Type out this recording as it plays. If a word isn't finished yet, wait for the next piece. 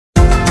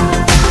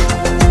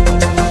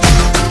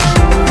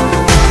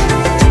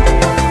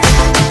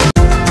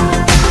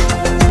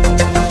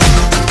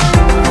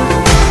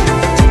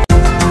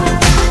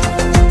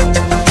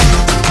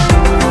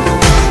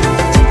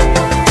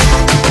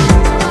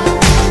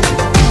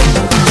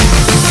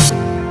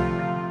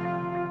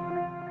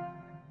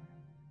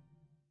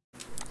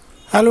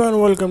Hello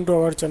and welcome to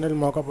our channel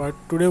Mockup Art.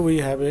 Today we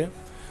have a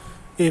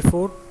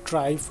A4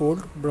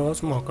 trifold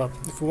brush mockup.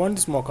 If you want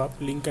this mockup,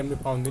 link can be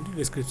found in the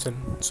description.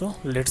 So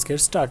let's get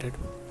started.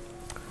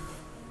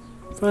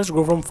 First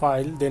go from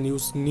file, then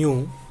use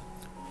new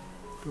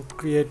to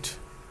create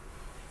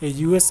a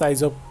US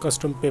size of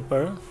custom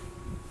paper.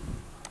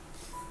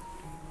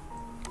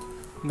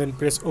 Then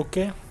press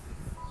OK.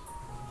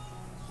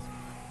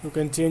 You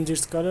can change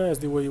its color as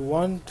the way you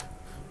want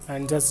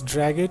and just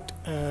drag it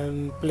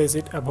and place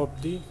it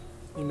above the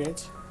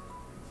image.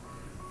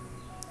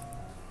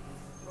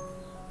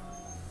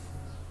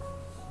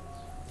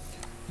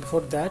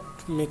 Before that,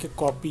 make a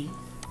copy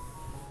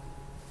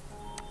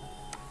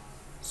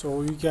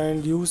so you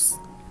can use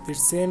the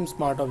same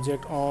smart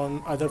object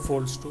on other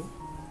folds too.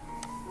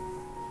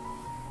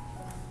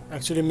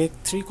 Actually make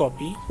 3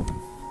 copy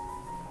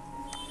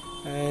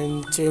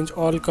and change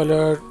all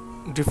color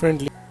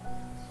differently.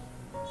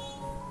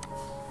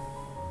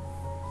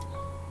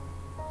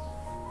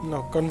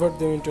 Now convert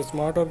them into a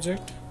smart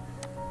object.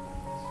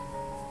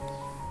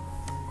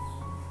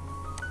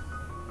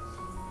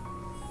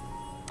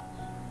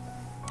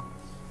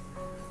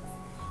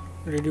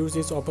 Reduce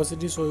its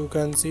opacity so you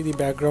can see the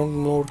background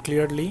more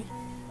clearly.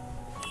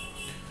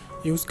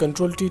 Use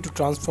Ctrl T to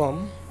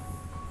transform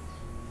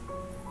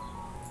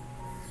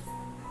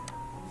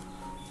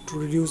to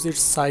reduce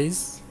its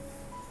size.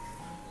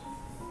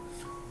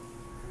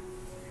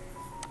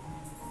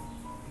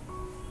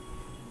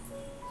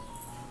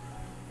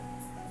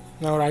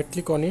 Now right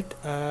click on it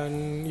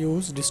and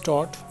use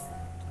distort.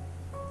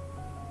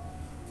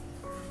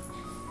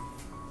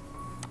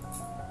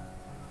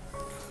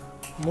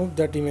 Move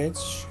that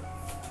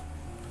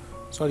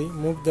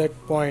move that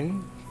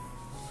point.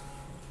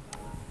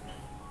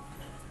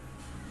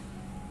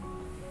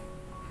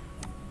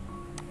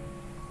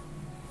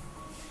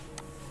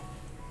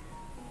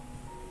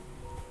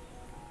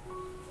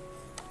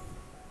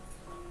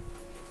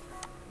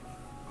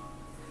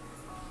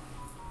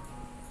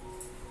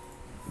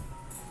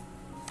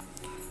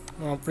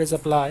 Now press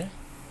apply.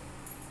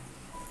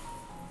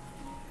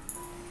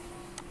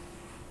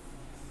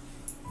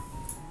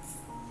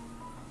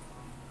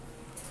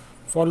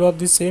 Follow up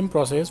the same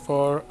process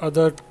for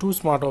other 2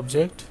 smart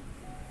objects.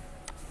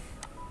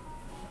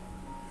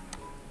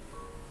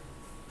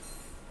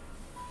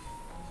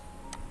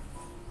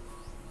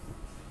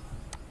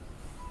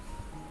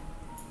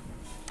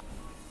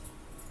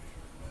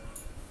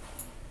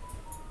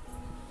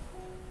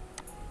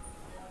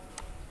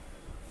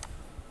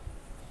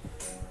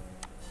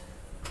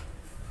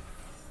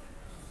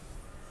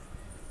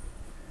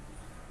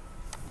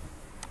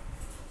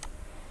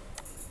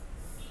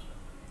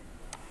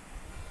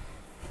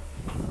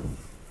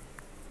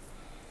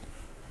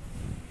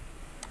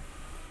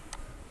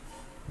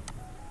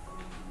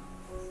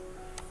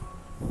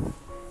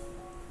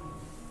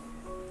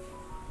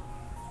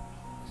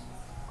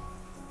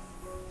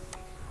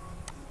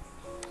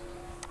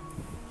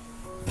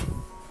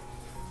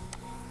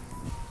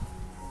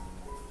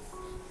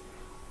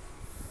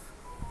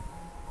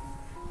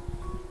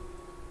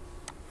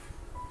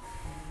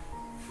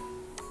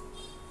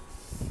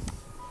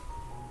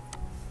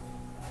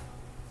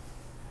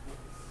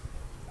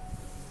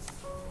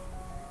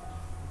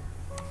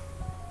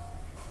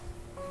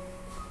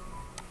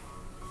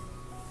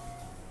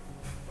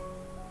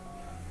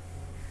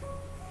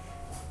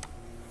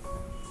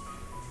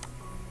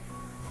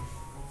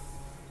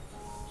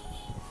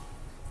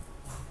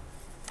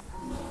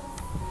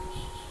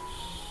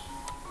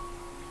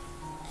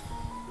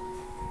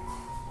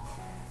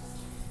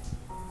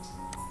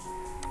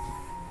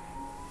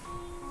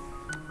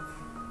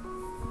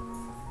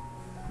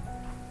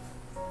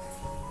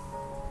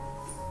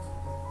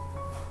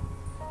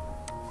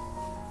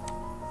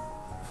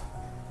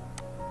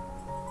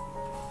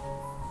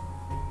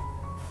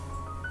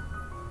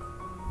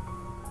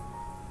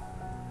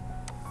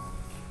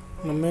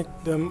 Now make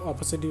them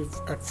opacity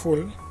at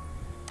full.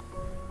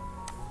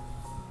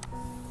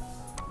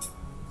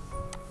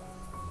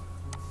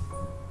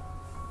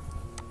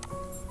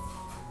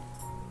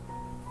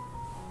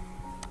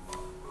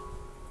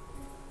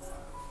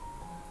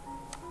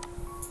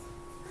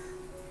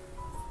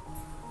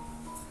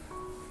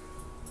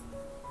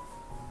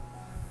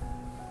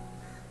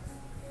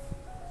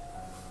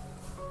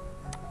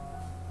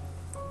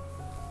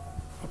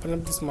 Open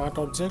up the smart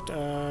object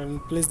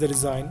and place the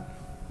design.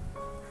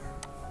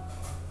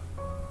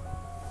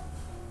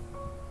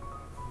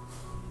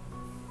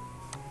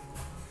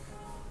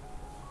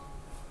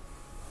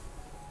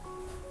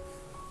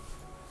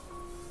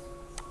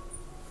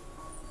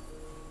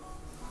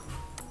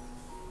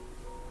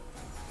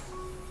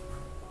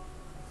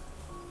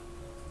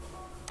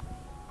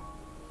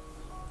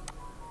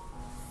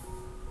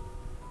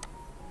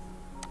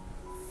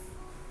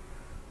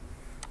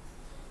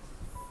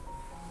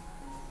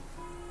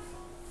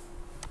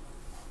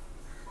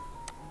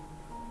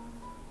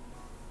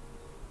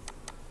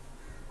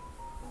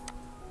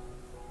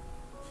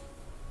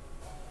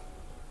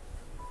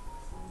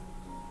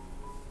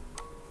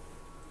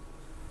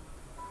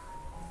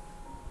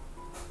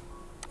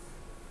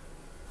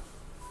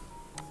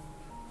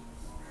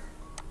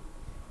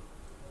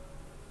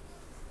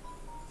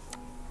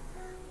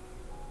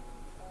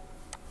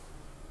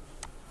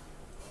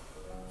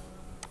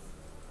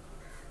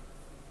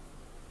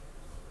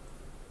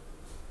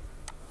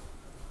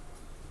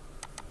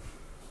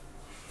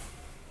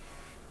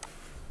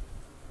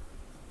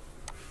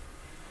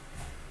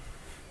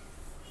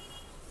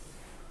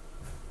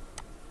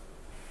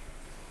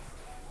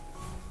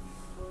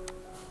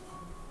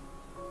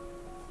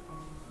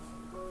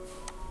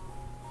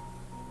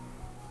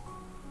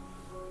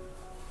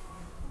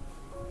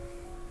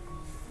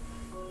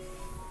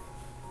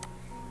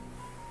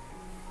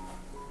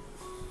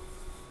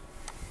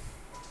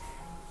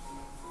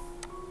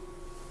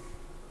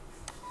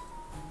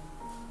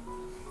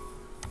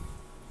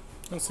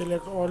 and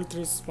select all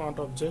three smart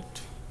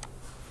objects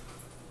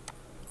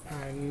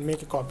and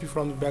make a copy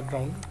from the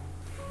background.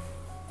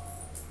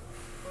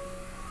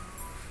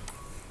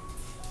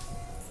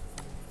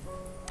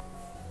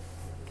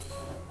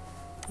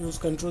 Use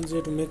Ctrl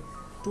J to make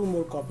two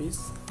more copies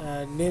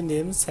and name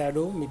them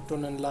shadow,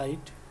 midtone and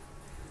light.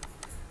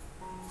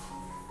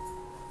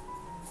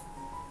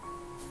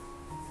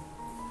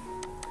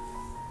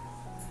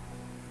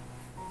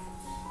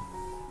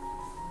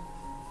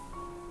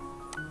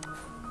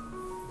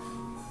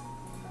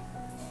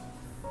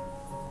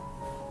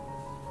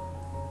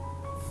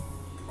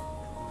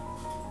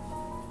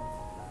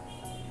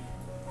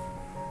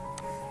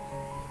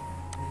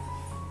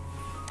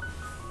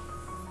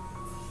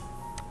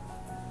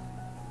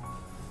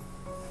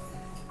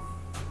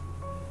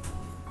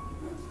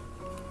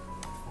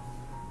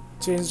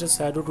 Change the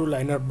shadow to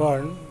liner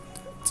burn.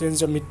 Change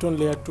the midtone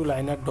layer to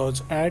liner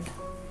dodge add.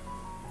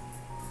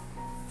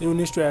 You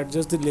need to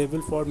adjust the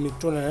level for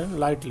midtone and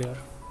light layer.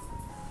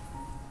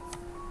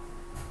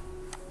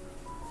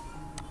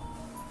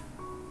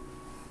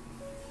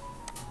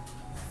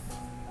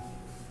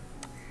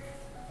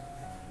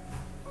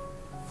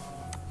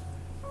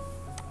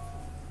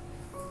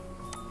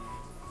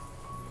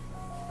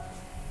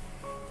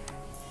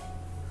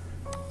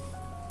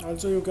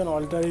 Also you can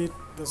alter it,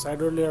 the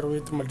shadow layer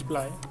with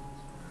multiply.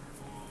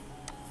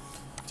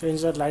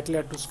 Change the light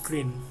layer to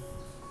screen.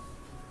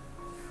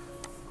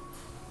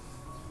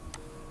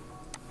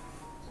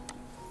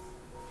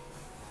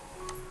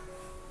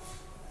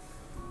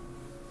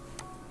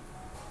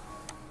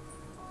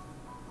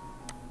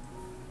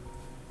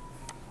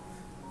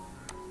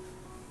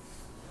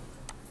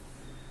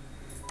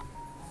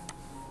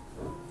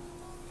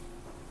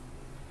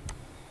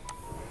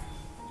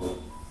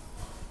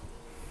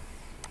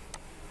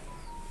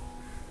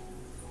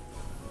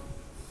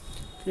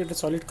 Create a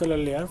solid color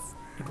layer.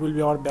 It will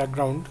be our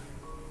background.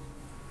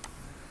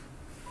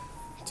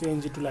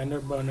 Change it to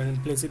liner burn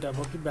and place it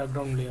above the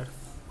background layer.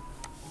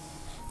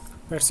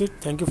 That's it.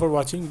 Thank you for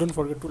watching. Don't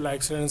forget to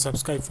like, share and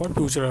subscribe for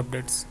future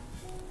updates.